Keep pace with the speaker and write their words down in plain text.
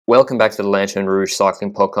Welcome back to the Lanterne Rouge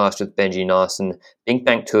Cycling Podcast with Benji Nyssen, Bink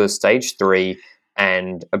Bank Tour Stage 3,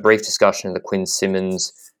 and a brief discussion of the Quinn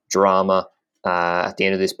Simmons drama at the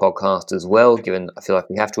end of this podcast as well, given I feel like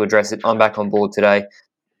we have to address it. I'm back on board today.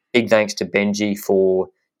 Big thanks to Benji for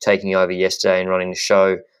taking over yesterday and running the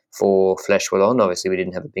show for Flesh Wallon. Obviously, we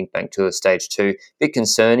didn't have a Bink Bank Tour Stage 2. Bit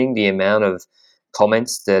concerning, the amount of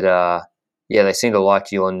comments that, they seem to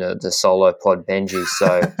like you on the solo pod, Benji,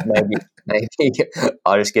 so maybe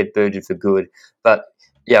I'll just get booted for good. But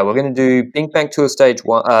yeah, we're going to do Bink Bank Tour Stage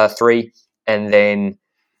 3, and then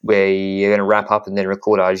we're going to wrap up and then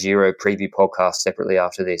record our Giro preview podcast separately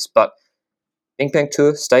after this. But Bink Bank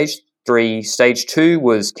Tour Stage 3, Stage 2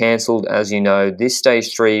 was cancelled, as you know. This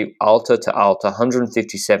Stage 3, Alta to Alta,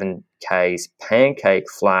 157 Ks,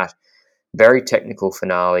 pancake flat, very technical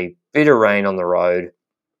finale, bit of rain on the road.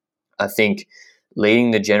 I think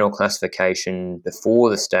leading the general classification before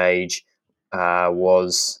the stage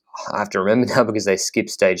was, I have to remember now because they skipped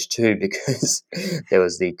Stage 2 because there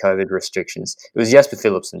was the COVID restrictions. It was Jasper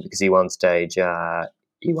Philipsen because he won Stage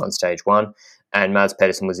 1, and Mads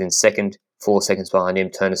Pedersen was in second, 4 seconds behind him,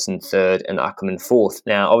 Tønnesen third, and Ackermann fourth.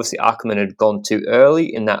 Now, obviously, Ackermann had gone too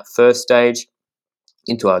early in that first stage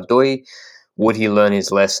into Ardui. Would he learn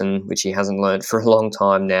his lesson, which he hasn't learned for a long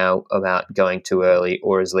time now, about going too early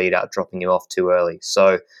or his lead out dropping him off too early?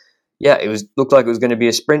 So, yeah, looked like it was going to be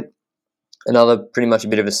a sprint. Another pretty much a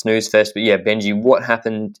bit of a snooze fest. But yeah, Benji, what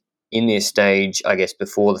happened in this stage, I guess,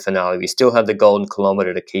 before the finale? We still had the Golden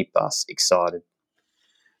Kilometre to keep us excited.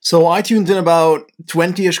 So I tuned in about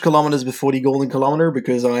 20-ish kilometers before the Golden Kilometre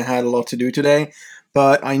because I had a lot to do today.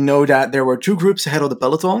 But I know that there were two groups ahead of the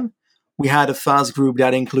peloton. We had a fast group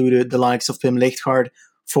that included the likes of Pim Lichtgaard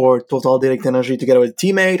for Total Direct Energy together with a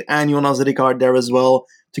teammate, and Jonas Rickaard there as well,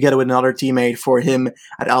 together with another teammate for him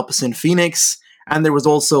at Alpecin Phoenix. And there was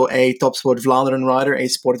also a Top Sport Vlaanderen rider, a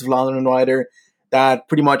Sport Vlaanderen rider, that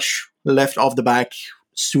pretty much left off the back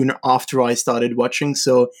soon after I started watching,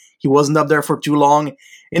 so he wasn't up there for too long.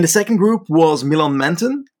 In the second group was Milan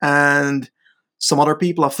Menton and some other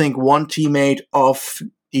people. I think one teammate of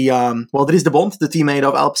Dries de Bont, the teammate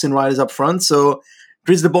of Alpecin riders up front. So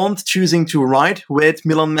Dries de Bont choosing to ride with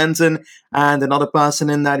Milan Menton and another person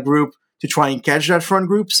in that group to try and catch that front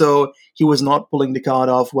group. So he was not pulling the card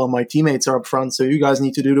off, well, my teammates are up front, so you guys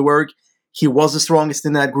need to do the work. He was the strongest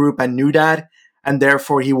in that group and knew that, and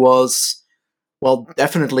therefore he was, well,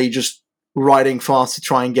 definitely just riding fast to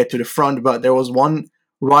try and get to the front. But there was one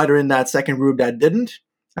rider in that second group that didn't,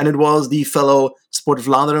 and it was the fellow Sport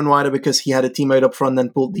Vlaanderen rider because he had a teammate up front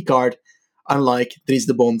and pulled the card, unlike Dries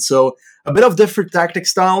de Bont. So a bit of different tactic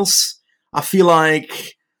styles. I feel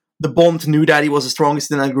like de Bont knew that he was the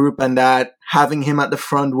strongest in that group and that having him at the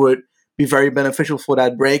front would be very beneficial for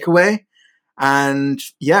that breakaway. And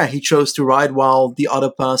yeah, he chose to ride while the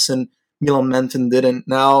other person, Milan Menton, didn't.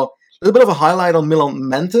 Now, a little bit of a highlight on Milan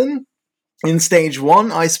Menton. In Stage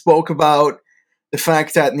 1, I spoke about the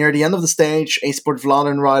fact that near the end of the stage, a Sport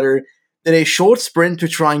Vlaanderen rider did a short sprint to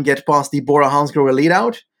try and get past the Bora Hansgrohe lead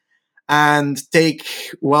out and take,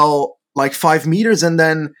 well, like 5 meters and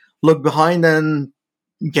then look behind and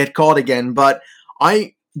get caught again. But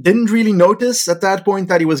I didn't really notice at that point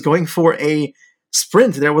that he was going for a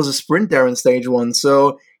sprint. There was a sprint there in Stage 1.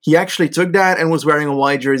 So he actually took that and was wearing a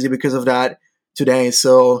white jersey because of that today.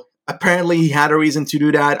 So apparently he had a reason to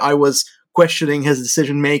do that. I was questioning his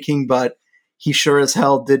decision making, but he sure as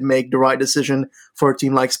hell did make the right decision for a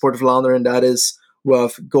team like Sport Vlaanderen, and that is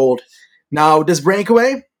worth gold. Now, this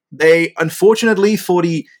breakaway, they, unfortunately, for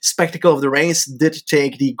the spectacle of the race, did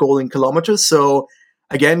take the Golden Kilometre. So,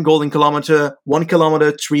 again, Golden Kilometre, 1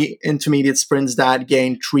 kilometre, 3 intermediate sprints that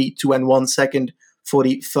gain 3, 2, and 1 second for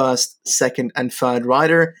the first, second, and third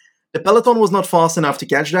rider. The peloton was not fast enough to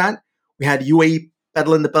catch that. We had UAE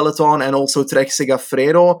pedaling the peloton and also Trek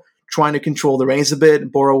Segafredo trying to control the race a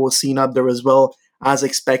bit. Bora was seen up there as well, as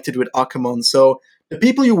expected with Ackermann. So the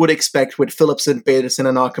people you would expect with Philipsen, Pedersen,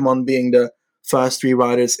 and Ackermann being the first 3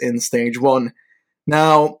 riders in Stage 1.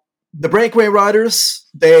 Now, the breakaway riders,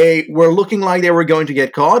 they were looking like they were going to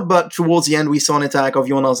get caught, but towards the end we saw an attack of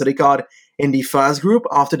Jonas Rickaard in the first group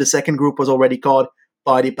after the second group was already caught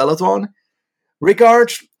by the peloton.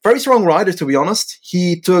 Rickaard, very strong rider to be honest.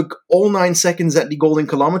 He took all 9 seconds at the Golden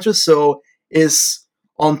Kilometre, so is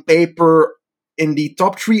on paper in the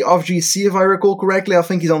top 3 of GC, if I recall correctly. I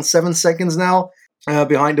think he's on 7 seconds now,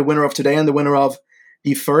 behind the winner of today and the winner of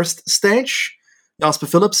the first stage, Jasper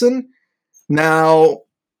Philipsen. Now,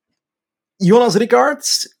 Jonas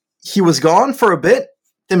Rickaard, he was gone for a bit.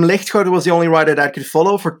 Tim Lichtgaard was the only rider that could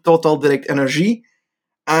follow for Total Direct Energy,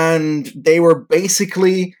 and they were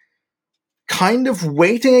basically kind of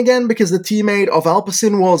waiting again because the teammate of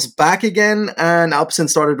Alpecin was back again, and Alpecin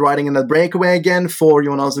started riding in that breakaway again for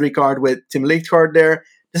Jonas Ricard with Tim Lichtgaard there.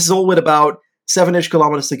 This is all with about 7-ish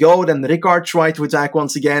kilometers to go. Then Ricard tried to attack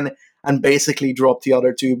once again and basically dropped the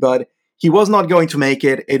other two, but he was not going to make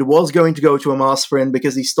it. It was going to go to a mass sprint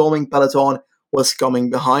because the storming peloton was coming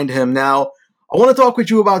behind him. Now, I want to talk with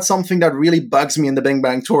you about something that really bugs me in the Bing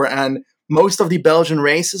Bang Tour, and most of the Belgian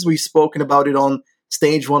races, we've spoken about it on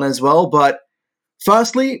stage one as well, but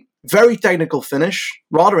firstly, very technical finish,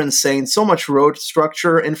 rather insane, so much road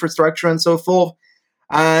structure, infrastructure, and so forth,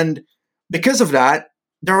 and because of that,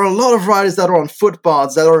 there are a lot of riders that are on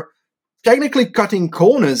footpaths that are technically cutting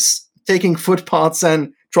corners, taking footpaths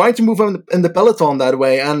and trying to move in the peloton that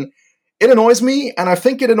way, and it annoys me, and I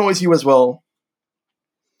think it annoys you as well.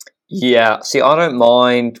 Yeah, see, I don't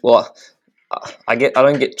mind. Well, I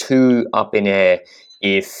don't get too up in air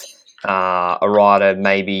if a rider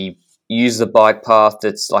maybe uses a bike path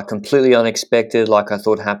that's like completely unexpected, like I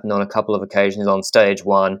thought happened on a couple of occasions on stage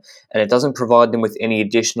one, and it doesn't provide them with any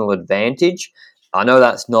additional advantage. I know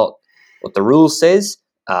that's not what the rule says,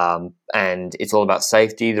 and it's all about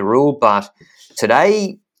safety, the rule, but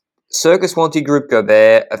today, Circus Wanty Group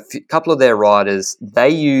Gobert, couple of their riders, they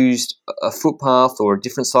used a footpath or a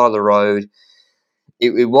different side of the road.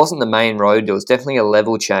 It wasn't the main road. There was definitely a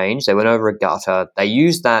level change. They went over a gutter. They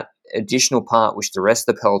used that additional part, which the rest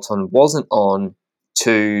of the peloton wasn't on,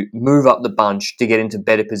 to move up the bunch to get into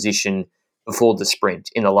better position before the sprint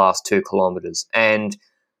in the last 2 kilometers. And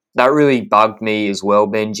that really bugged me as well,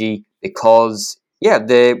 Benji, because, yeah,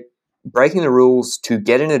 they're breaking the rules to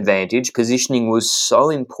get an advantage. Positioning was so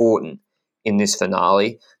important in this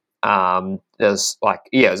finale. There's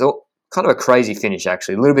it was kind of a crazy finish,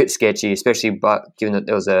 actually, a little bit sketchy, especially given that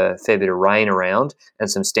there was a fair bit of rain around and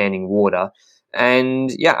some standing water.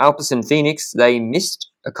 And yeah, Alpecin Phoenix, they missed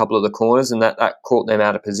a couple of the corners, and that caught them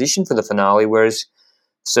out of position for the finale, whereas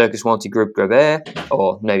Circus Wanty Group Gobert,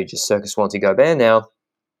 or maybe just Circus Wanty Gobert now,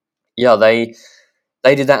 yeah, they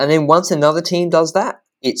did that. And then once another team does that,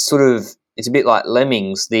 it's a bit like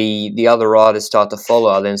lemmings. The other riders start to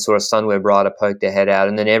follow, then sort of Sunweb rider poke their head out,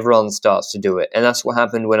 and then everyone starts to do it. And that's what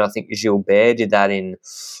happened when I think Gilbert did that in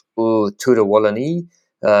Tour de Wallonie,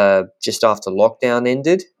 just after lockdown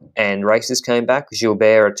ended and races came back.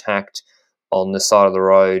 Gilbert attacked on the side of the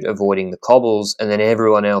road, avoiding the cobbles, and then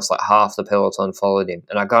everyone else, like half the peloton, followed him.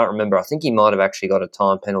 And I can't remember, I think he might have actually got a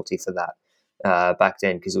time penalty for that back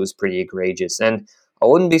then because it was pretty egregious. And I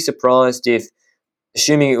wouldn't be surprised if,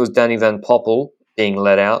 assuming it was Danny Van Poppel being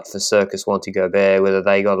let out for Circus Wanty Gobert, whether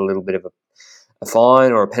they got a little bit of a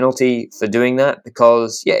fine or a penalty for doing that,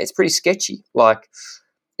 because, yeah, it's pretty sketchy. Like,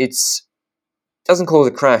 it doesn't cause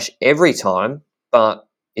a crash every time, but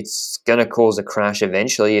it's going to cause a crash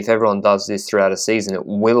eventually. If everyone does this throughout a season, it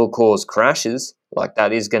will cause crashes. Like,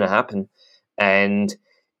 that is going to happen. And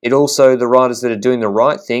it also, the riders that are doing the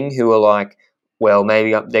right thing, who are like, well,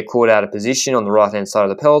 maybe they're caught out of position on the right-hand side of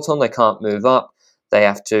the peloton, they can't move up, they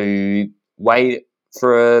have to wait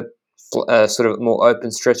for a sort of more open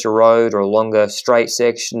stretch of road or a longer straight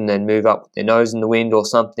section, then move up with their nose in the wind or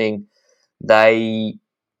something. They,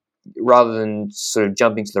 rather than sort of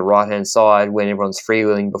jumping to the right-hand side when everyone's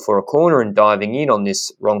freewheeling before a corner and diving in on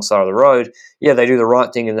this wrong side of the road, yeah, they do the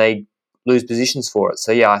right thing and they lose positions for it.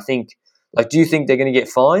 So, yeah, I think, do you think they're going to get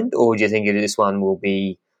fined, or do you think this one will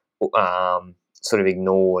be sort of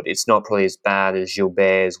ignored? It's not probably as bad as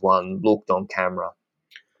Gilbert's one looked on camera.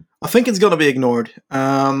 I think it's going to be ignored,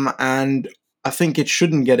 and I think it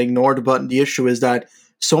shouldn't get ignored, but the issue is that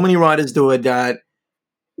so many riders do it that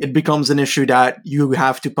it becomes an issue that you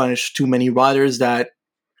have to punish too many riders, that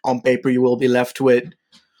on paper you will be left with,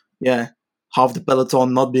 half the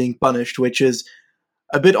peloton not being punished, which is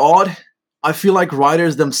a bit odd. I feel like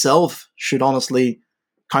riders themselves should honestly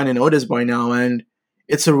kind of know this by now, and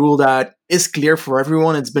it's a rule that is clear for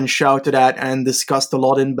everyone. It's been shouted at and discussed a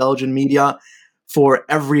lot in Belgian media for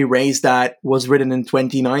every race that was ridden in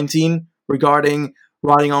 2019 regarding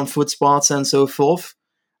riding on footpaths and so forth.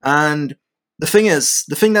 And the thing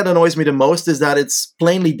that annoys me the most is that it's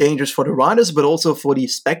plainly dangerous for the riders, but also for the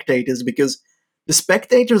spectators, because the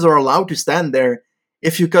spectators are allowed to stand there.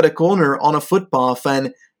 If you cut a corner on a footpath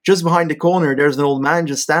and just behind the corner there's an old man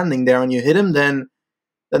just standing there and you hit him, then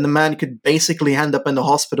the man could basically end up in the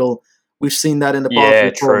hospital. We've seen that in the past. Yeah,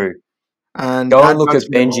 true. And go and look at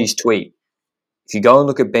Benji's tweet. If you go and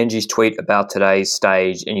look at Benji's tweet about today's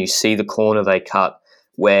stage and you see the corner they cut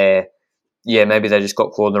where, yeah, maybe they just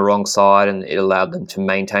got caught on the wrong side and it allowed them to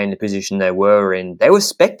maintain the position they were in. There were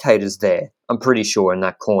spectators there, I'm pretty sure, in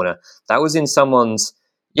that corner. That was in someone's,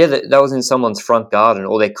 that was in someone's front garden,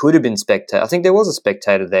 or there could have been spectators. I think there was a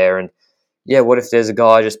spectator there, and yeah, what if there's a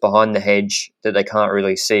guy just behind the hedge that they can't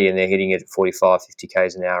really see and they're hitting it at 45, 50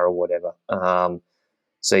 Ks an hour or whatever.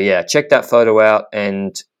 So, yeah, check that photo out.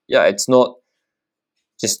 And, yeah, it's not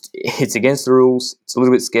just – it's against the rules. It's a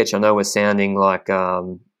little bit sketch. I know we're sounding like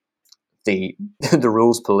the the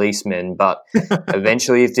rules policemen, but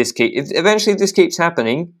eventually if this keeps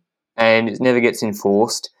happening and it never gets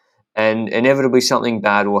enforced, and inevitably something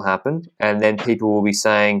bad will happen, and then people will be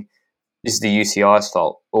saying – this is the UCI's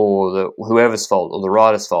fault or the whoever's fault or the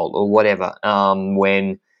rider's fault or whatever,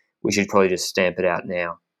 when we should probably just stamp it out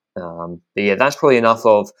now. But yeah, that's probably enough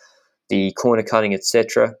of the corner cutting,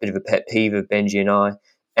 etc. Bit of a pet peeve of Benji and I.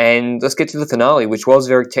 And let's get to the finale, which was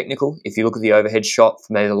very technical. If you look at the overhead shot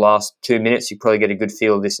for maybe the last 2 minutes, you probably get a good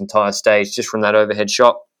feel of this entire stage just from that overhead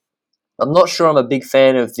shot. I'm not sure I'm a big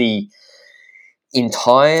fan of the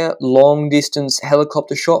entire long distance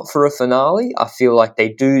helicopter shot for a finale. I feel like they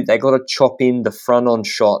got to chop in the front on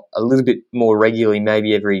shot a little bit more regularly,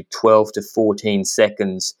 maybe every 12 to 14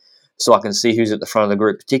 seconds, so I can see who's at the front of the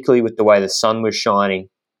group, particularly with the way the sun was shining.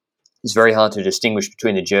 It's very hard to distinguish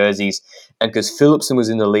between the jerseys, and because Philipsen was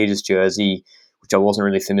in the leader's jersey, which I wasn't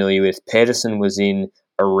really familiar with, Pedersen was in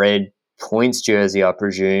a red points jersey, I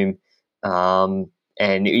presume.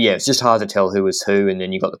 And yeah, it's just hard to tell who was who. And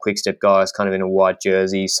then you got the Quick Step guys kind of in a white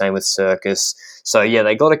jersey, same with Circus. So yeah,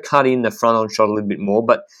 they got to cut in the front on shot a little bit more.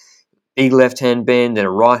 But big left-hand bend, then a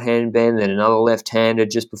right-hand bend, then another left-hander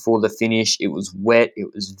just before the finish. It was wet.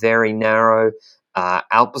 It was very narrow.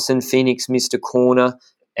 Alpecin Phoenix missed a corner.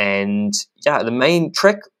 And yeah, the main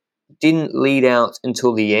Trek didn't lead out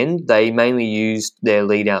until the end. They mainly used their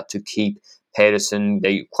lead out to keep Pedersen,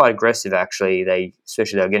 they're quite aggressive actually.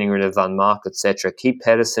 Especially they were getting rid of Van Mark, etc. Keep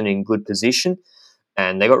Pedersen in good position,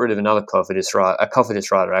 and they got rid of another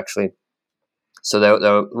Cofidis rider actually. So they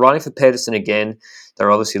were riding for Pedersen again. They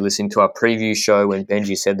were obviously listening to our preview show when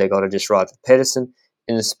Benji said they got to just ride for Pedersen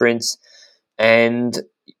in the sprints. And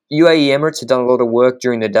UAE Emirates had done a lot of work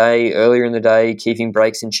during the day, earlier in the day, keeping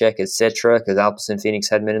brakes in check, etc. Because Alpecin Phoenix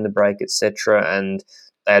had men in the brake, etc. And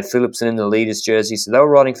they had Philipsen in the leader's jersey, so they were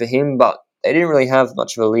riding for him, but they didn't really have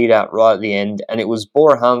much of a lead out right at the end, and it was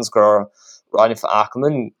Bora Hansgrohe riding for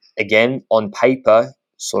Ackermann. Again, on paper,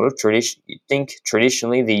 sort of you'd think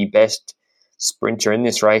traditionally the best sprinter in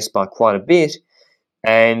this race by quite a bit,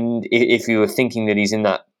 and if you were thinking that he's in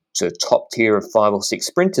that sort of top tier of 5 or 6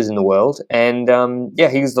 sprinters in the world, and yeah,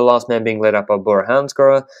 he was the last man being led up by Bora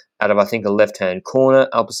Hansgrohe out of, I think, a left-hand corner.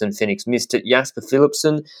 Alpecin Phoenix missed it. Jasper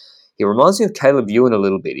Philipsen, he reminds me of Caleb Ewan a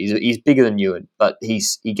little bit. He's bigger than Ewan, but he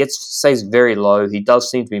stays very low. He does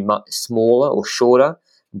seem to be much smaller or shorter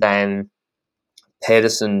than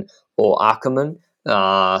Pedersen or Ackermann,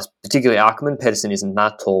 particularly Ackermann. Pedersen isn't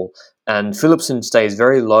that tall. And Philipsen stays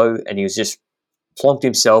very low, and he was just plonked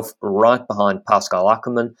himself right behind Pascal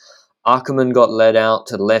Ackermann. Ackermann got led out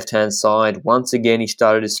to the left-hand side. Once again, he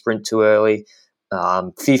started to sprint too early.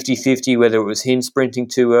 50-50 whether it was him sprinting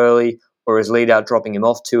too early or his lead out dropping him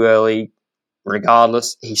off too early.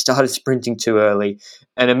 Regardless, he started sprinting too early.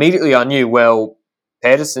 And immediately I knew, well,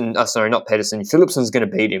 Philipsen's going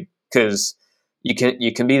to beat him, because you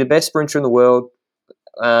can be the best sprinter in the world,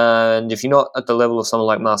 and if you're not at the level of someone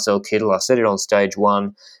like Marcel Kittel, I said it on stage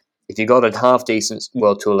 1, if you got a half-decent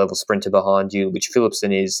World Tour level sprinter behind you, which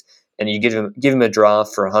Philipsen is, and you give him a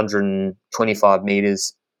draft for 125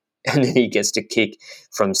 metres, and then he gets to kick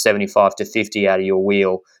from 75 to 50 out of your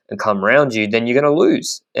wheel and come around you, then you're going to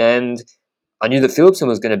lose. And I knew that Philipsen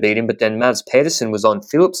was going to beat him, but then Mads Pedersen was on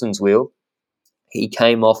Philipsen's wheel.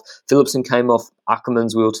 Philipsen came off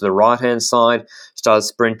Ackermann's wheel to the right-hand side, started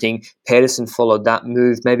sprinting. Pedersen followed that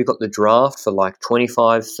move, maybe got the draft for like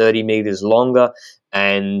 25, 30 metres longer.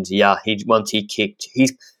 And yeah, once he kicked,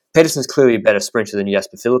 Pedersen's clearly a better sprinter than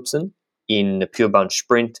Jasper Philipsen in the pure bunch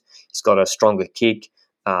sprint. He's got a stronger kick.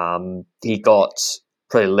 He got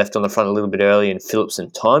probably left on the front a little bit early, and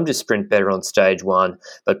Philipsen timed his sprint better on stage 1.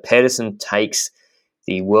 But Pedersen takes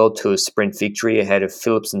the World Tour sprint victory ahead of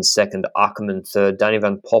Philipsen second, Ackermann third, Danny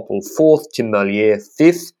van Poppel fourth, Tim Merlier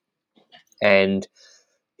fifth, and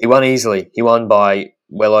he won easily. He won by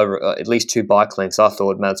well over at least 2 bike lengths, I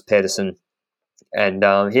thought, Mads Pedersen. And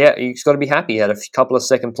yeah, he's got to be happy. He had a couple of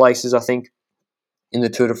second places, I think, in the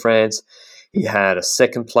Tour de France. He had a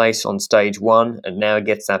second place on stage 1, and now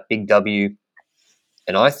gets that big W.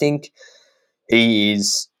 And I think he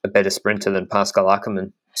is a better sprinter than Pascal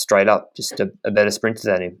Ackermann, straight up, just a better sprinter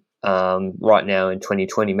than him right now in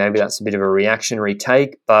 2020. Maybe that's a bit of a reactionary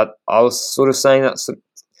take, but I was sort of saying that's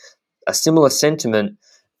a similar sentiment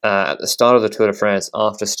at the start of the Tour de France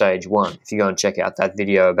after stage 1, if you go and check out that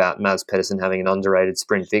video about Mads Pedersen having an underrated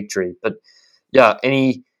sprint victory. But yeah,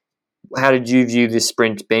 any How did you view this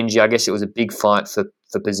sprint, Benji? I guess it was a big fight for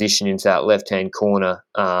position into that left-hand corner.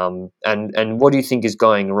 And what do you think is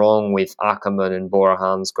going wrong with Ackermann and Bora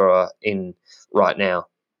Hansgrohe in right now?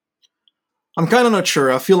 I'm kind of not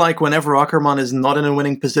sure. I feel like whenever Ackermann is not in a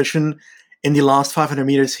winning position, in the last 500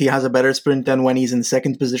 meters, he has a better sprint than when he's in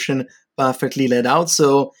second position, perfectly laid out.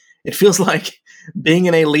 So it feels like being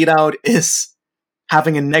in a lead out is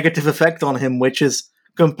having a negative effect on him, which is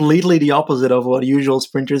completely the opposite of what usual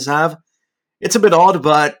sprinters have. It's a bit odd,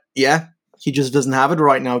 but yeah, he just doesn't have it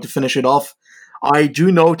right now to finish it off. I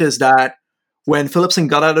do notice that when Philipsen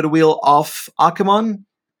got out of the wheel off Ackermann,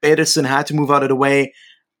 Pedersen had to move out of the way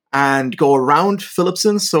and go around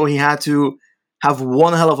Philipsen, so he had to have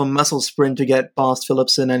one hell of a muscle sprint to get past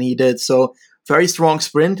Philipsen, and he did. So very strong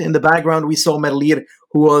sprint. In the background, we saw Merlier,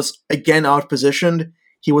 who was again outpositioned.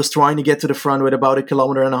 He was trying to get to the front with about 1.5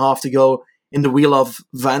 kilometers to go in the wheel of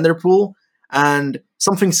Van der Poel, and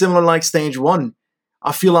something similar like stage one.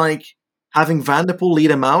 I feel like having Van der Poel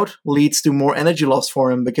lead him out leads to more energy loss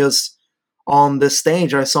for him, because on this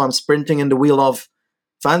stage I saw him sprinting in the wheel of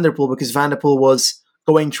Van der Poel because Van der Poel was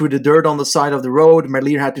going through the dirt on the side of the road.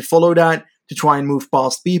 Merlier had to follow that to try and move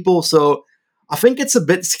past people. So I think it's a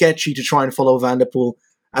bit sketchy to try and follow Van der Poel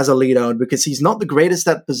as a lead out because he's not the greatest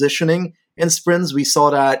at positioning in sprints. We saw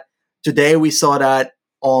that today. We saw that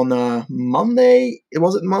on Monday.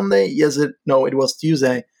 Was it Monday? No, it was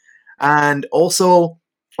Tuesday. And also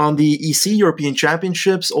on the EC European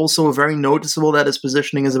Championships, also very noticeable that his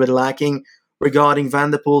positioning is a bit lacking regarding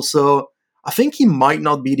Van der Poel. So I think he might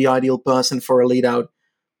not be the ideal person for a lead out,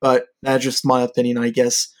 but that's just my opinion, I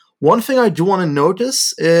guess. One thing I do want to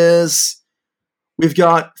notice is we've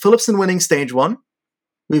got Philipsen winning stage 1.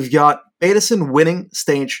 We've got Pedersen winning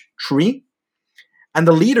stage 3. And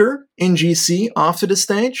the leader in GC after the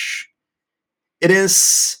stage, it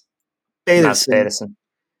is Pedersen.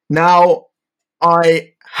 Now,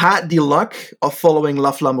 I had the luck of following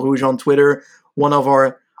La Flamme Rouge on Twitter, one of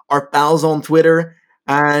our pals on Twitter,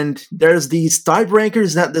 and there's these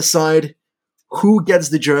tiebreakers that decide who gets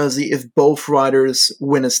the jersey if both riders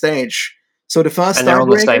win a stage. So the first and they're on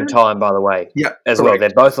the same time, by the way. Yeah, as correct. Well. They're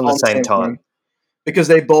both on the same time because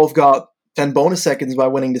they both got 10 bonus seconds by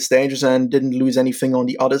winning the stages and didn't lose anything on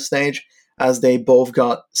the other stage, as they both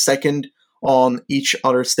got second on each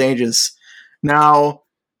other stages. Now,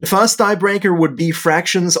 the first tiebreaker would be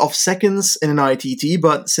fractions of seconds in an ITT,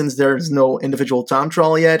 but since there's no individual time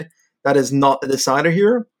trial yet, that is not a decider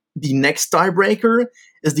here. The next tiebreaker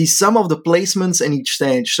is the sum of the placements in each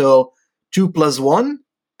stage. So 2 plus 1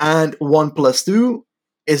 and 1 plus 2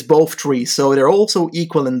 is both 3. So they're also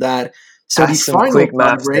equal in that. So that's the final quick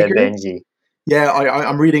maths there, Benji. Yeah,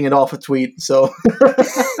 I'm reading it off a tweet. So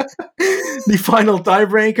the final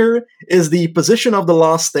tiebreaker is the position of the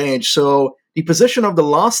last stage. So the position of the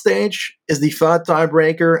last stage is the third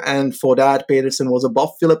tiebreaker, and for that, Pedersen was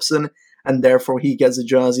above Philipsen, and therefore he gets a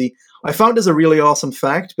jersey. I found this a really awesome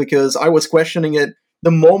fact because I was questioning it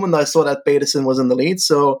the moment I saw that Pedersen was in the lead,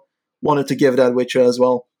 so wanted to give that with you as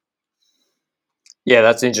well. Yeah,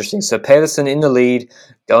 that's interesting. So Pedersen in the lead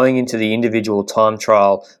going into the individual time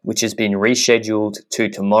trial, which has been rescheduled to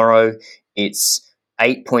tomorrow. It's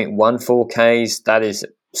 8.14 Ks. That is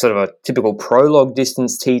sort of a typical prologue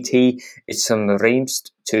distance TT. It's from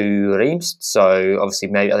Riemst to Riemst. So obviously,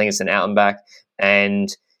 maybe I think it's an out and back.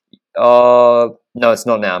 And no, it's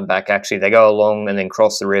not an out and back, actually. They go along and then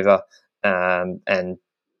cross the river and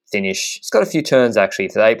finish. It's got a few turns, actually,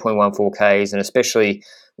 for the 8.14 Ks, and especially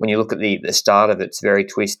when you look at the start of it, it's very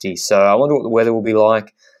twisty. So I wonder what the weather will be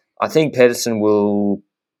like. I think Pedersen will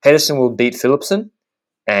beat Philipsen,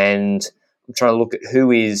 and I'm trying to look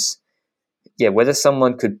at whether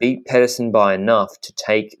someone could beat Pedersen by enough to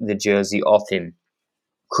take the jersey off him.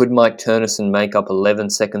 Could Mike Turnison make up 11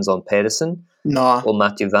 seconds on Pedersen? No. Or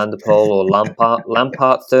Mathieu van der Poel or Lampard?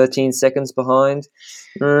 Lampard 13 seconds behind?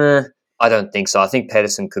 I don't think so. I think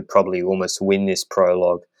Pedersen could probably almost win this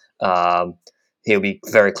prologue. He'll be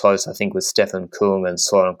very close, I think, with Stefan Kung and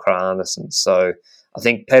Søren Kragh Andersen. So I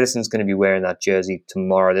think Pedersen's going to be wearing that jersey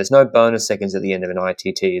tomorrow. There's no bonus seconds at the end of an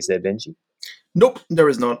ITT, is there, Benji? Nope, there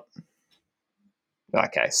is not.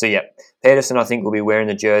 Okay, so yeah, Pedersen, I think, will be wearing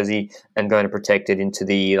the jersey and going to protect it into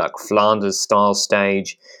the Flanders-style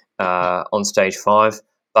stage on stage 5.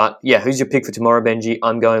 But yeah, who's your pick for tomorrow, Benji?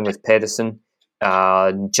 I'm going with Pedersen,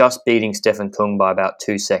 just beating Stefan Kung by about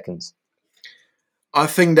 2 seconds. I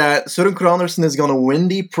think that Søren Kragh Andersen is going to win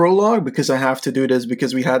the prologue because I have to do this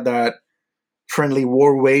because we had that friendly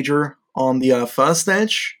war wager on the first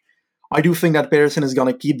stage. I do think that Pedersen is going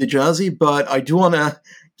to keep the jersey, but I do want to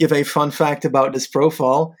give a fun fact about this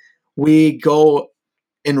profile. We go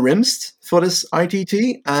in Rimst for this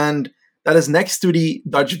ITT, and that is next to the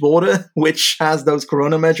Dutch border, which has those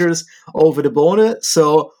corona measures over the border.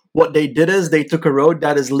 So what they did is they took a road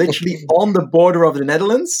that is literally on the border of the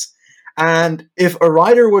Netherlands, and if a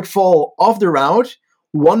rider would fall off the route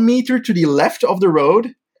 1 meter to the left of the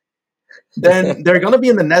road, then they're going to be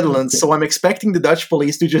in the Netherlands. So I'm expecting the Dutch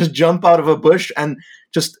police to just jump out of a bush and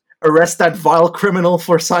just arrest that vile criminal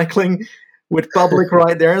for cycling with public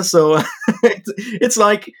right there. So it's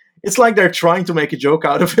like they're trying to make a joke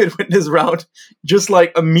out of it with this route, just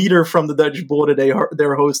like a meter from the Dutch border.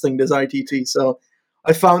 They're hosting this ITT. So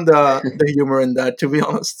I found the humor in that, to be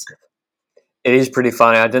honest. It is pretty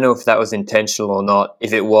funny. I don't know if that was intentional or not.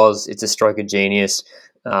 If it was, it's a stroke of genius.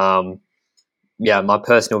 My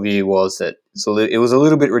personal view was that it was a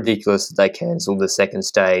little bit ridiculous that they cancelled the second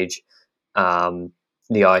stage, the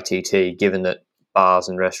ITT, given that bars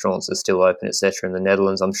and restaurants are still open, etc. in the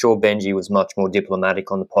Netherlands. I'm sure Benji was much more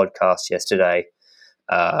diplomatic on the podcast yesterday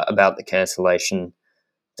about the cancellation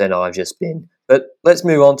than I've just been. But let's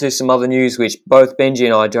move on to some other news, which both Benji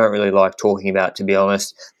and I don't really like talking about, to be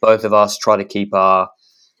honest. Both of us try to keep our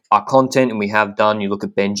content, and we have done. You look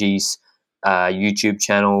at Benji's YouTube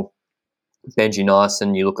channel, Benji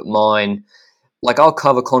Nyssen, you look at mine. Like, I'll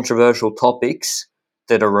cover controversial topics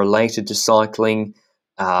that are related to cycling,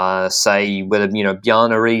 say whether,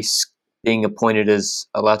 Bjarne Riis being appointed as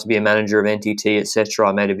allowed to be a manager of NTT, etc.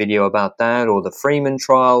 I made a video about that, or the Freeman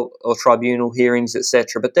trial or tribunal hearings,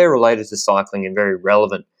 etc. But they're related to cycling and very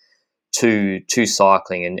relevant to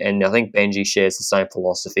cycling. And I think Benji shares the same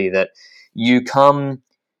philosophy, that you come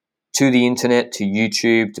to the internet, to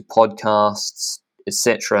YouTube, to podcasts,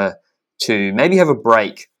 etc., to maybe have a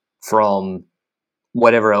break from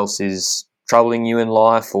whatever else is troubling you in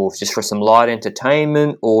life, or just for some light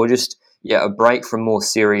entertainment, or just a break from more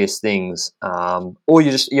serious things, or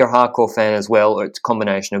you're a hardcore fan as well, or it's a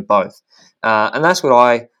combination of both. And that's what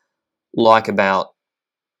I like about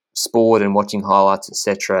sport and watching highlights,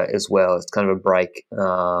 etc. as well. It's kind of a break.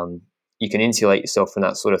 You can insulate yourself from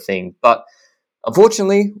that sort of thing. But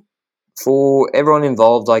unfortunately, for everyone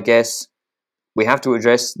involved, I guess, we have to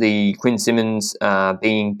address the Quinn Simmons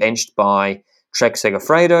being benched by Trek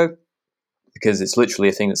Segafredo, because it's literally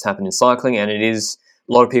a thing that's happened in cycling, and it is.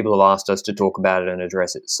 A lot of people have asked us to talk about it and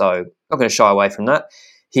address it, so I'm not going to shy away from that.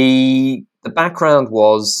 The background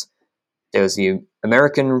was there was the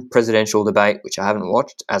American presidential debate, which I haven't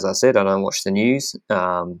watched. As I said, I don't watch the news,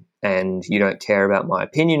 and you don't care about my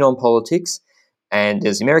opinion on politics. And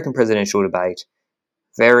there's the American presidential debate.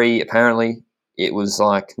 Apparently, it was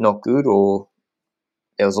like not good, or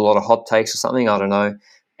there was a lot of hot takes or something. I don't know,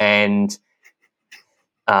 and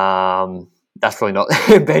that's probably not.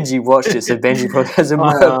 Benji watched it, so Benji probably has a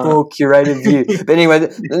more curated view. But anyway,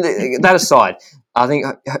 that aside, I think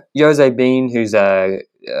Jose Bean, who's a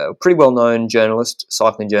pretty well-known journalist,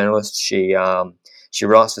 cycling journalist, she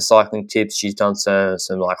writes for Cycling Tips. She's done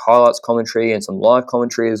some like highlights commentary and some live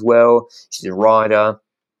commentary as well. She's a writer.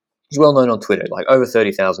 She's well-known on Twitter, like over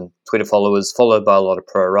 30,000 Twitter followers, followed by a lot of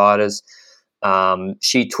pro riders.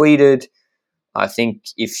 She tweeted, I think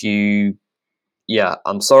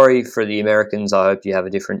I'm sorry for the Americans. I hope you have a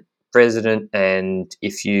different president. And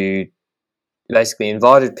if you basically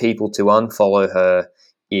invited people to unfollow her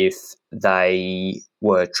if they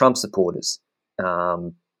were Trump supporters.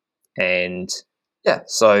 She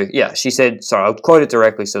said, sorry, I'll quote it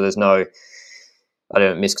directly so I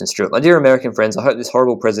don't misconstrue it. My dear American friends, I hope this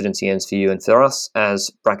horrible presidency ends for you and for us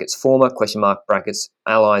as (former,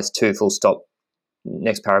 allies too, full stop.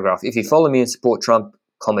 Next paragraph. If you follow me and support Trump,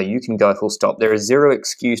 you can go, full stop. There is zero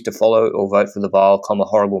excuse to follow or vote for the vile,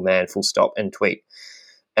 horrible man, full stop, and tweet.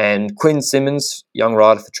 And Quinn Simmons, young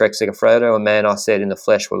rider for Trek Segafredo, a man I said in the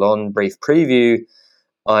flesh well on brief preview,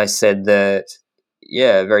 I said that,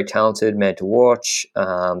 very talented man to watch,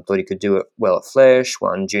 thought he could do it well at Flesh,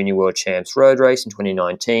 won Junior World Champs road race in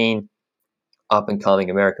 2019,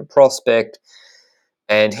 up-and-coming American prospect.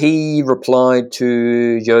 And he replied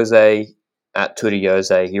to Jose, at Twitter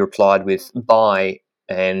Jose, he replied with bye,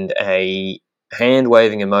 and a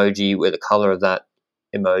hand-waving emoji where the color of that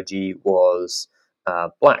emoji was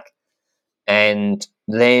black. And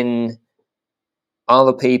then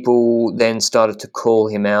other people then started to call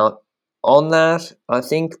him out on that. I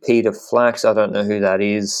think Peter Flax, I don't know who that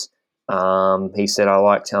is. He said, I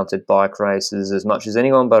like talented bike races as much as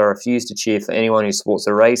anyone, but I refuse to cheer for anyone who supports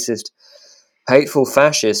a racist, hateful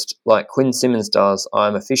fascist like Quinn Simmons does.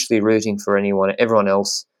 I'm officially rooting for everyone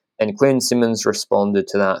else. And Quinn Simmons responded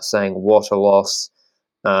to that saying, what a loss,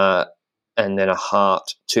 and then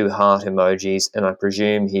two heart emojis. And I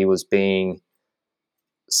presume he was being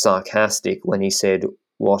sarcastic when he said,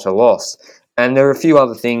 what a loss. And there are a few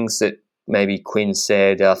other things that maybe Quinn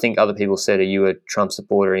said. I think other people said, "Are you a Trump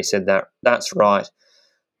supporter?" And he said that's right.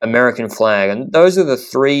 American flag. And those are the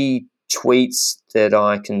three tweets that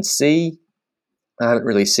I can see. I haven't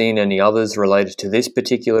really seen any others related to this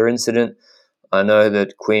particular incident. I know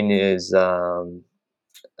that Quinn is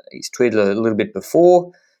he's tweeted a little bit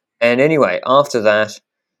before. And anyway, after that,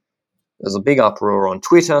 there was a big uproar on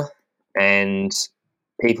Twitter, and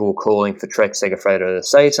people were calling for Trek Segafredo to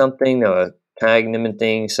say something. They were tagging them and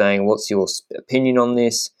things, saying, "What's your opinion on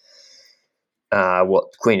this?"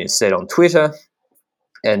 What Quinn has said on Twitter.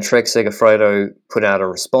 And Trek Segafredo put out a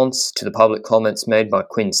response to the public comments made by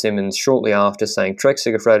Quinn Simmons shortly after, saying Trek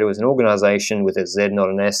Segafredo is an organisation with a Z,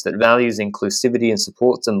 not an S, that values inclusivity and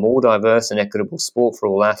supports a more diverse and equitable sport for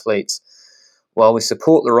all athletes. While we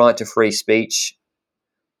support the right to free speech,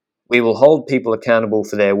 we will hold people accountable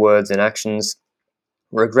for their words and actions.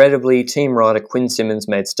 Regrettably, team rider Quinn Simmons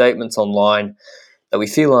made statements online that we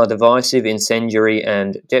feel are divisive, incendiary,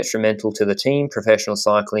 and detrimental to the team, professional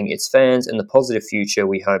cycling, its fans, and the positive future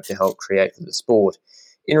we hope to help create for the sport.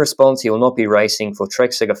 In response, he will not be racing for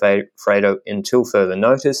Trek Segafredo until further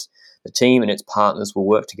notice. The team and its partners will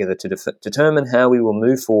work together to determine how we will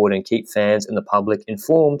move forward and keep fans and the public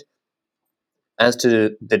informed as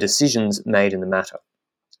to the decisions made in the matter.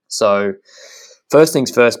 So, first things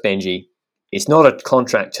first, Benji, it's not a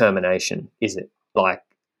contract termination, is it? Like,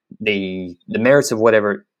 the merits of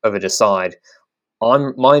whatever of it aside,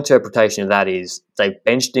 my interpretation of that is they've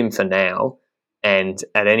benched him for now, and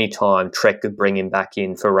at any time Trek could bring him back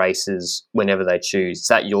in for races whenever they choose. Is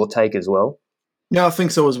that your take as well? Yeah, I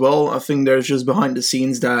think so as well. I think there's just behind the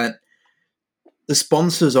scenes that the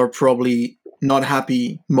sponsors are probably not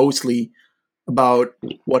happy mostly about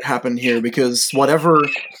what happened here, because whatever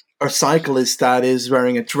a cyclist that is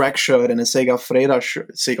wearing a Trek shirt and a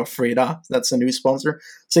Segafredo, that's a new sponsor,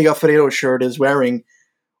 Segafredo shirt is wearing,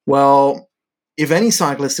 well, if any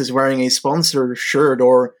cyclist is wearing a sponsor shirt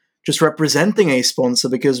or just representing a sponsor,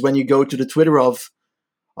 because when you go to the Twitter of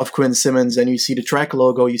Quinn Simmons and you see the Trek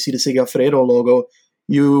logo, you see the Segafredo logo,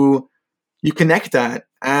 you connect that.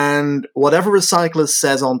 And whatever a cyclist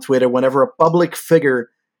says on Twitter, whenever a public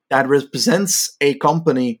figure that represents a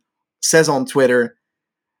company says on Twitter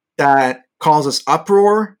that causes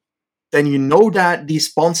uproar, then you know that the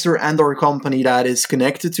sponsor and or company that is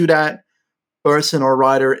connected to that person or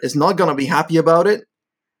rider is not going to be happy about it.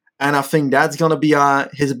 And I think that's going to be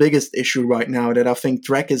his biggest issue right now, that I think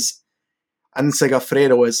Trek is and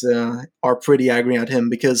Segafredo are pretty angry at him,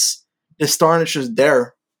 because this tarnishes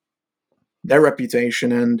their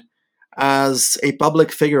reputation. And as a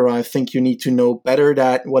public figure, I think you need to know better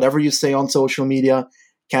that whatever you say on social media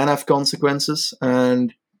can have consequences.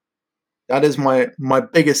 And that is my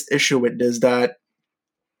biggest issue with this, that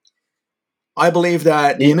I believe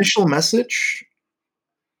that the initial message,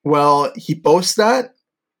 well, he posts that,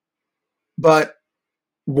 but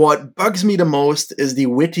what bugs me the most is the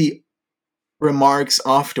witty remarks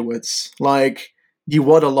afterwards. Like, the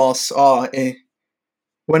what a loss.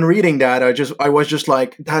 When reading that, I was just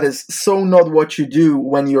like, that is so not what you do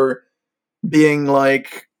when you're being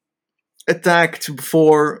like attacked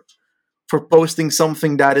for posting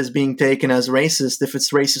something that is being taken as racist. If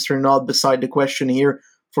it's racist or not, beside the question here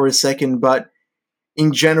for a second, but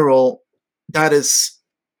in general, that is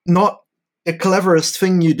not the cleverest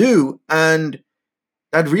thing you do, and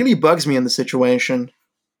that really bugs me in the situation.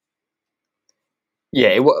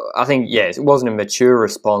 Yeah, I think, yes, it wasn't a mature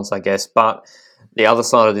response, I guess, but the other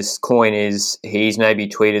side of this coin is he's maybe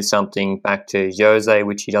tweeted something back to Jose,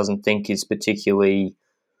 which he doesn't think is particularly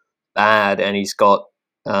bad, and he's got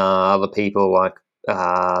other people like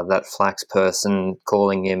that Flax person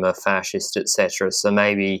calling him a fascist, etc. So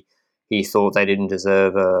maybe he thought they didn't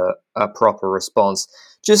deserve a proper response.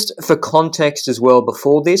 Just for context as well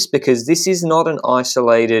before this, because this is not an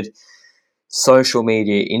isolated social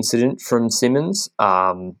media incident from Simmons,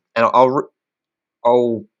 and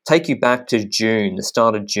I'll take you back to June, the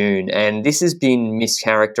start of June, and this has been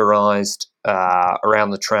mischaracterized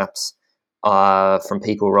around the traps from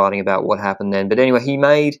people writing about what happened then. But anyway, he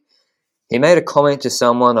made a comment to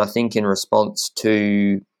someone, I think, in response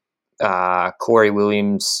to Corey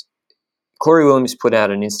Williams. Corey Williams put out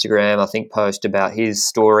an Instagram, I think, post about his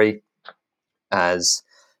story as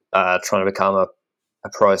trying to become a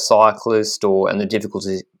pro cyclist, and the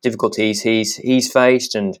difficulties he's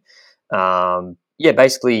faced, and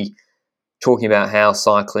basically talking about how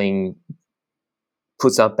cycling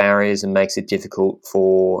puts up barriers and makes it difficult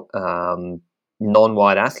for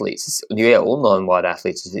non-white athletes. Yeah, all non-white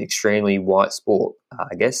athletes. It's an extremely white sport,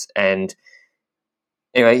 I guess. And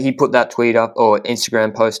Anyway, he put that tweet up or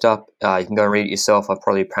Instagram post up. You can go and read it yourself. I've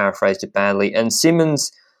probably paraphrased it badly. And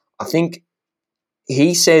Simmons, I think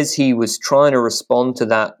he says he was trying to respond to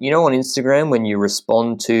that. You know, on Instagram, when you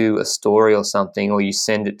respond to a story or something, or you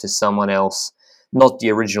send it to someone else, not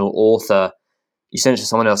the original author, you send it to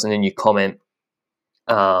someone else and then you comment.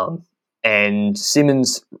 And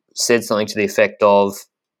Simmons said something to the effect of,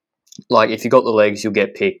 like, if you got the legs, you'll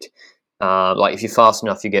get picked. Like, if you're fast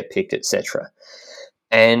enough, you get picked, etc.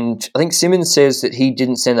 And I think Simmons says that he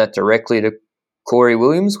didn't send that directly to Corey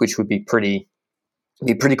Williams, which would be pretty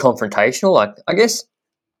confrontational. Like, I guess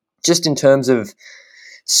just in terms of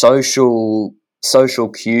social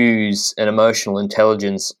cues and emotional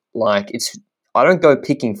intelligence, like, I don't go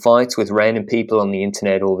picking fights with random people on the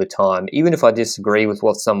internet all the time, even if I disagree with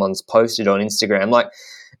what someone's posted on Instagram. Like,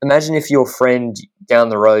 imagine if your friend down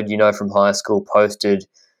the road, you know, from high school posted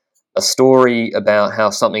a story about how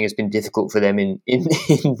something has been difficult for them in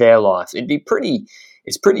their life.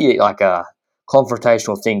 It's pretty like a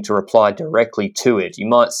confrontational thing to reply directly to it. You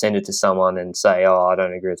might send it to someone and say, oh, I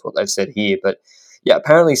don't agree with what they've said here. But yeah,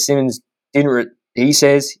 apparently Simmons didn't,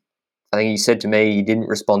 I think he said to me he didn't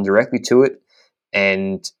respond directly to it.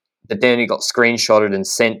 But then it got screenshotted and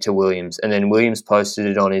sent to Williams. And then Williams posted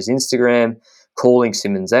it on his Instagram, calling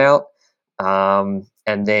Simmons out. And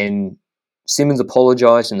then Simmons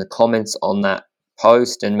apologized in the comments on that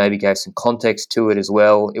post and maybe gave some context to it as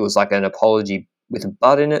well. It was like an apology with a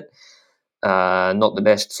but in it, not the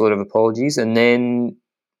best sort of apologies. And then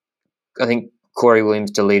I think Corey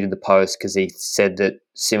Williams deleted the post because he said that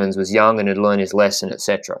Simmons was young and had learned his lesson,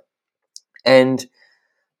 etc. And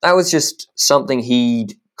that was just something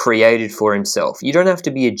he'd created for himself. You don't have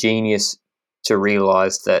to be a genius to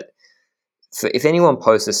realize that if anyone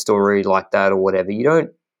posts a story like that or whatever, you don't,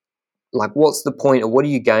 like, what's the point, or what are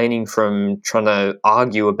you gaining from trying to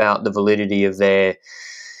argue about the validity of their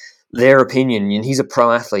opinion? And he's a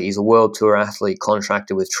pro athlete. He's a world tour athlete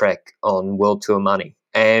contracted with Trek on world tour money.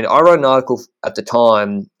 And I wrote an article at the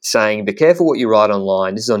time saying, be careful what you write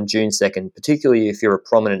online. This is on June 2nd, particularly if you're a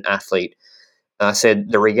prominent athlete. I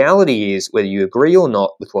said, the reality is, whether you agree or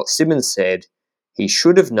not with what Simmons said, he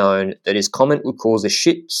should have known that his comment would cause a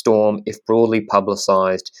shitstorm if broadly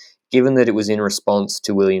publicised, given that it was in response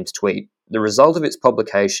to Williams' tweet. The result of its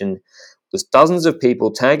publication was dozens of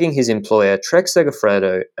people tagging his employer, Trek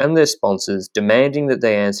Segafredo, and their sponsors, demanding that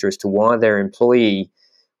they answer as to why their employee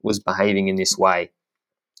was behaving in this way.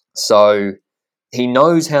 So he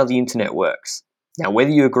knows how the internet works. Now, whether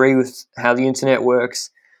you agree with how the internet works,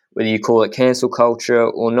 whether you call it cancel culture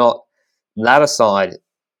or not, that aside,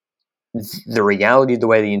 the reality of the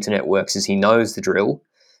way the internet works is he knows the drill,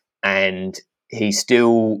 and he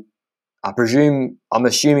still, I'm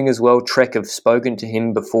assuming as well, Trek have spoken to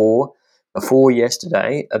him before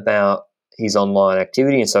yesterday about his online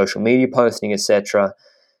activity and social media posting, etc.,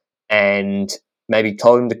 and maybe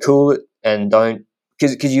told him to cool it and don't,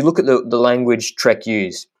 because you look at the language Trek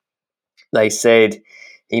used. They said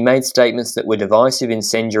he made statements that were divisive,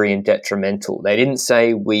 incendiary, and detrimental. They didn't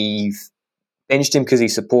say we've benched him because he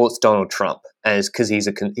supports Donald Trump, as because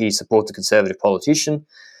he supports a conservative politician.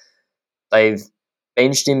 They've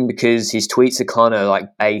benched him because his tweets are kind of like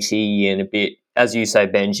baity and a bit, as you say,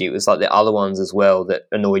 Benji, it was like the other ones as well that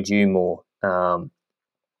annoyed you more.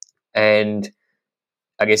 And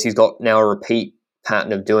I guess he's got now a repeat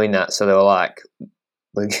pattern of doing that. So they were like,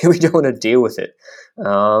 we don't want to deal with it.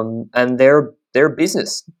 And they're a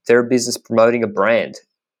business. They're a business promoting a brand.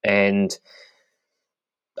 And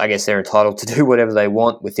I guess they're entitled to do whatever they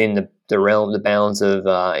want within the realm, the bounds of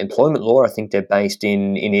employment law. I think they're based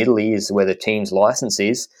in Italy, is where the team's license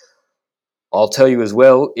is. I'll tell you as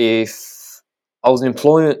well, if I was an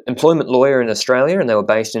employment lawyer in Australia and they were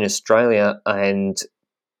based in Australia, and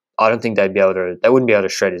I don't think they wouldn't be able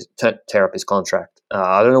to tear up his contract.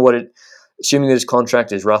 I don't know assuming that his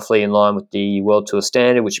contract is roughly in line with the World Tour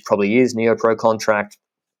standard, which it probably is, Neo-Pro contract,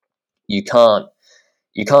 you can't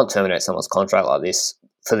terminate someone's contract like this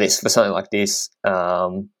for something like this,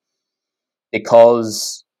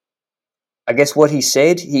 because I guess what he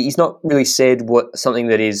said, he's not really said something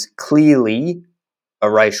that is clearly a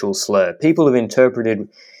racial slur. People have interpreted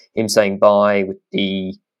him saying bye with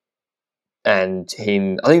and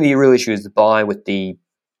him, I think the real issue is the bye with the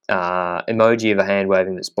emoji of a hand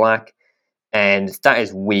waving that's black, and that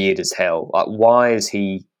is weird as hell. Like, why is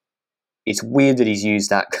he? It's weird that he's used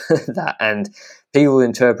that and people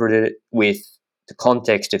interpreted it with the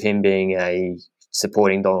context of him being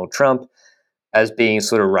supporting Donald Trump as being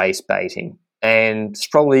sort of race baiting, and it's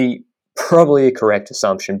probably a correct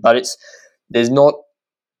assumption, but it's not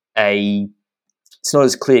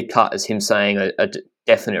as clear cut as him saying a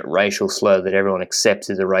definite racial slur that everyone accepts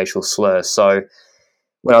as a racial slur. So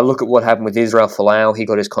when I look at what happened with Israel Folau, he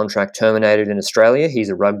got his contract terminated in Australia. He's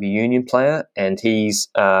a rugby union player, and he's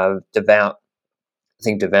devout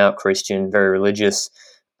Christian, very religious.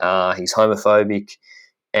 He's homophobic,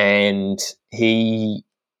 and he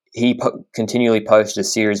continually posted a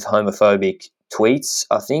series of homophobic tweets,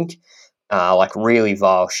 I think, like really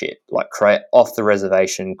vile shit, like off the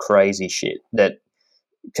reservation crazy shit that,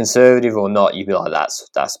 conservative or not, you'd be like,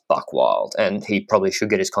 that's buck wild, and he probably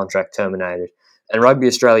should get his contract terminated. And Rugby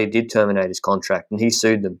Australia did terminate his contract, and he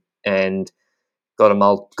sued them and got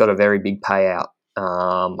a very big payout.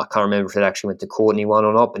 I can't remember if it actually went to court and he won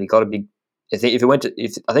or not, but he got a big. I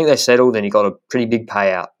think they settled, and he got a pretty big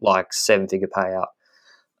payout, like 7-figure payout.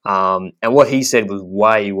 And what he said was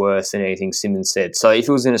way worse than anything Simmons said. So if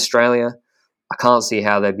it was in Australia, I can't see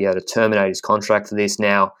how they'd be able to terminate his contract for this.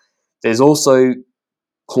 Now, there's also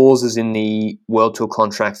clauses in the World Tour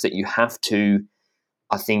contracts that you have to,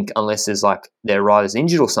 I think, unless there's like their rider's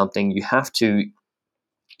injured or something, you have to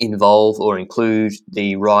involve or include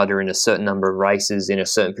the rider in a certain number of races in a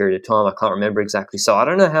certain period of time. I can't remember exactly. So I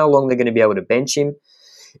don't know how long they're going to be able to bench him.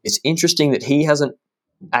 It's interesting that he hasn't,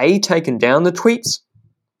 A, taken down the tweets,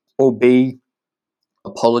 or B,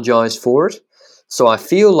 apologised for it. So I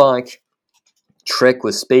feel like Trek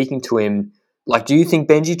was speaking to him. Like, do you think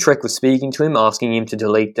Benji Trek was speaking to him, asking him to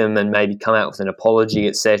delete them and maybe come out with an apology,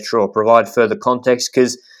 etc., or provide further context?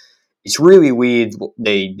 Because it's really weird,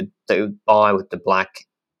 the buy with the black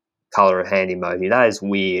colour of hand emoji. That is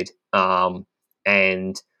weird.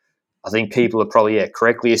 And I think people are probably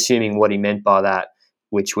correctly assuming what he meant by that,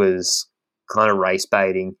 which was kind of race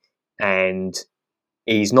baiting. And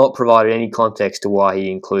he's not provided any context to why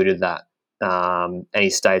he included that. And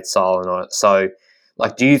he stayed silent on it. So,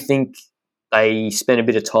 like, do you think they spent a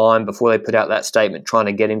bit of time before they put out that statement trying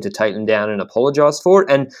to get him to take them down and apologise for it?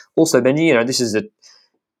 And also, Benji, this is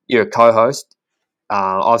you're a co-host.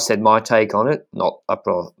 I've said my take on it.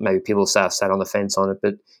 Maybe people say I've sat on the fence on it,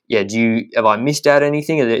 but yeah, have I missed out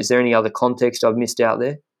anything? Is there any other context I've missed out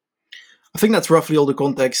there? I think that's roughly all the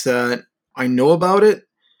context that I know about it.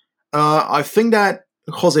 I think that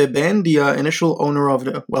Jose Ben, the initial owner of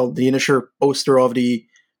the initial poster of the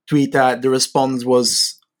tweet that the response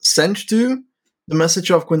was sent to, the message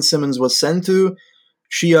of Quinn Simmons was sent to,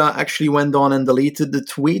 she actually went on and deleted the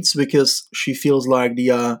tweets because she feels like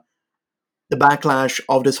the backlash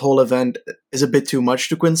of this whole event is a bit too much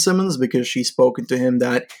to Quinn Simmons, because she's spoken to him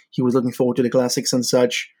that he was looking forward to the classics and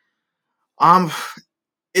such.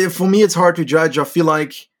 For me, it's hard to judge. I feel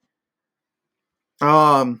like,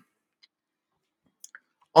 honestly...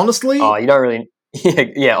 Oh, you don't really...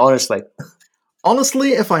 yeah, honestly.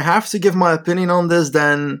 Honestly, if I have to give my opinion on this,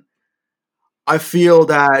 then I feel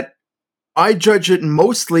that I judge it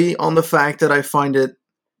mostly on the fact that I find it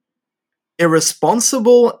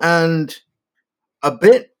irresponsible and a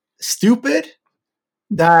bit stupid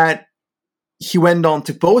that he went on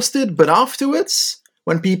to post it, but afterwards,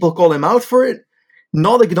 when people call him out for it,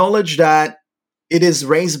 not acknowledge that it is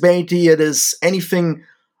race baity, it is anything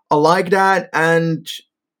like that, and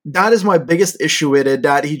that is my biggest issue with it,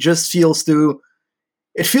 that he just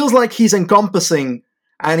it feels like he's encompassing,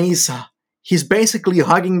 and he's basically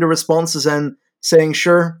hugging the responses and saying,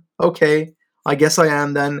 sure, okay, I guess I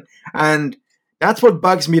am then, and that's what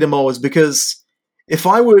bugs me the most, because if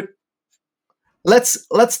I would, let's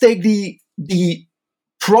take the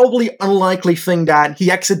probably unlikely thing that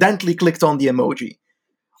he accidentally clicked on the emoji.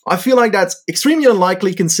 I feel like that's extremely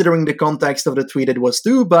unlikely considering the context of the tweet it was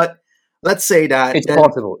to, but let's say that it's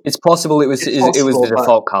possible. It's possible it was the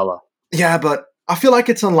default color. Yeah, but I feel like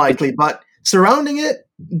it's unlikely. But surrounding it,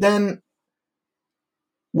 then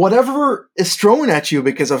whatever is thrown at you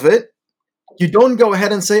because of it, you don't go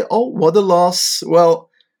ahead and say, "Oh, what a loss." Well,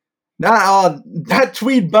 that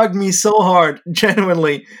tweet bugged me so hard,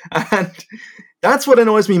 genuinely, and that's what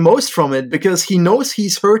annoys me most from it, because he knows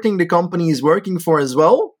he's hurting the company he's working for as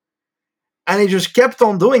well, and he just kept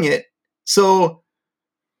on doing it. So,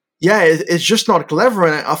 yeah, it's just not clever,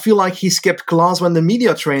 and I feel like he skipped class when the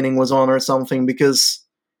media training was on or something, because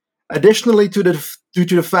additionally due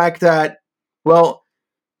to the fact that, well,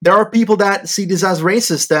 there are people that see this as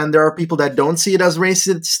racist, and there are people that don't see it as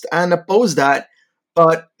racist and oppose that.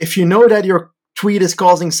 But if you know that your tweet is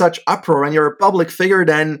causing such uproar and you're a public figure,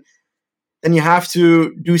 then you have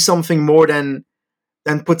to do something more than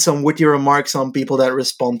put some witty remarks on people that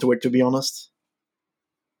respond to it, to be honest.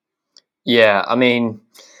 Yeah, I mean,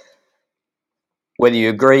 whether you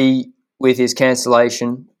agree with his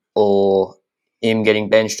cancellation or him getting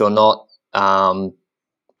benched or not, a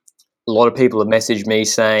lot of people have messaged me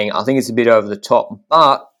saying, I think it's a bit over the top,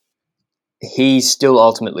 but he's still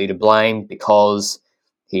ultimately to blame because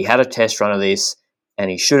he had a test run of this and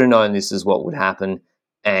he should have known this is what would happen.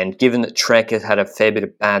 And given that Trek has had a fair bit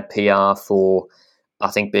of bad PR for, I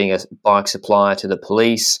think, being a bike supplier to the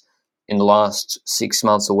police in the last 6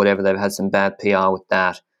 months or whatever, they've had some bad PR with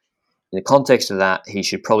that. In the context of that, he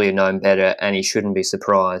should probably have known better, and he shouldn't be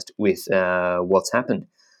surprised with what's happened.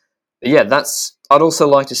 But yeah, I'd also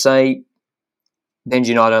like to say, Benji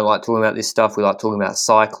and I don't like talking about this stuff. We like talking about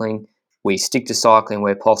cycling. We stick to cycling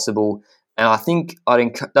where possible. And I think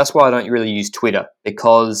that's why I don't really use Twitter,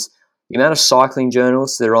 because the amount of cycling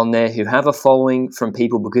journalists that are on there who have a following from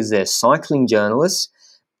people because they're cycling journalists,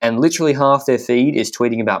 and literally half their feed is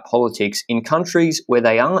tweeting about politics in countries where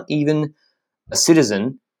they aren't even a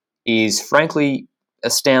citizen, is frankly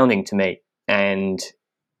astounding to me. And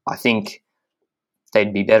I think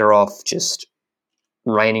they'd be better off just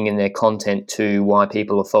reining in their content to why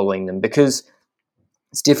people are following them, because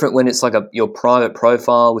it's different when it's like your private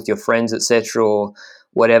profile with your friends, etc., or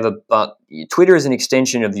whatever. But Twitter is an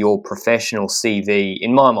extension of your professional CV,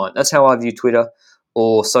 in my mind. That's how I view Twitter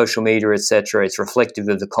or social media, etc. It's reflective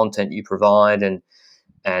of the content you provide, and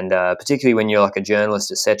particularly when you're like a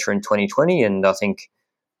journalist, etc. in 2020. And I think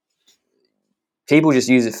people just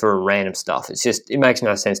use it for random stuff. It makes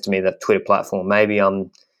no sense to me, that Twitter platform. Maybe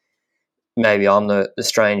I'm the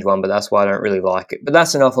strange one, but that's why I don't really like it. But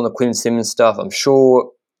that's enough on the Quinn Simmons stuff. I'm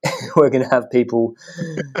sure we're going to have people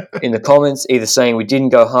in the comments either saying we didn't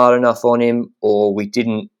go hard enough on him or we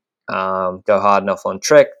didn't go hard enough on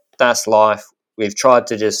Trek. That's life. We've tried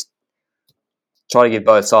to give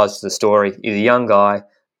both sides to the story. He's a young guy,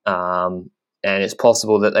 and it's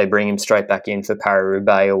possible that they bring him straight back in for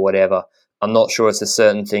Paris-Roubaix or whatever. I'm not sure it's a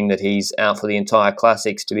certain thing that he's out for the entire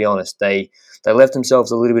classics, to be honest. They left themselves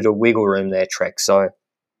a little bit of wiggle room there, Trek. So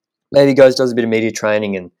maybe he goes, does a bit of media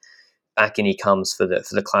training, and back in he comes for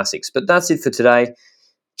the classics. But that's it for today.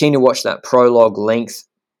 Keen to watch that prologue length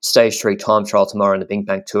Stage 3 time trial tomorrow in the Bing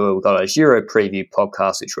Bang Tour. We've got a Giro preview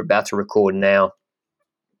podcast, which we're about to record now.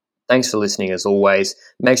 Thanks for listening, as always.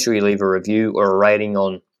 Make sure you leave a review or a rating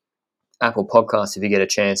on Apple Podcasts if you get a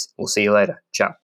chance. We'll see you later. Ciao.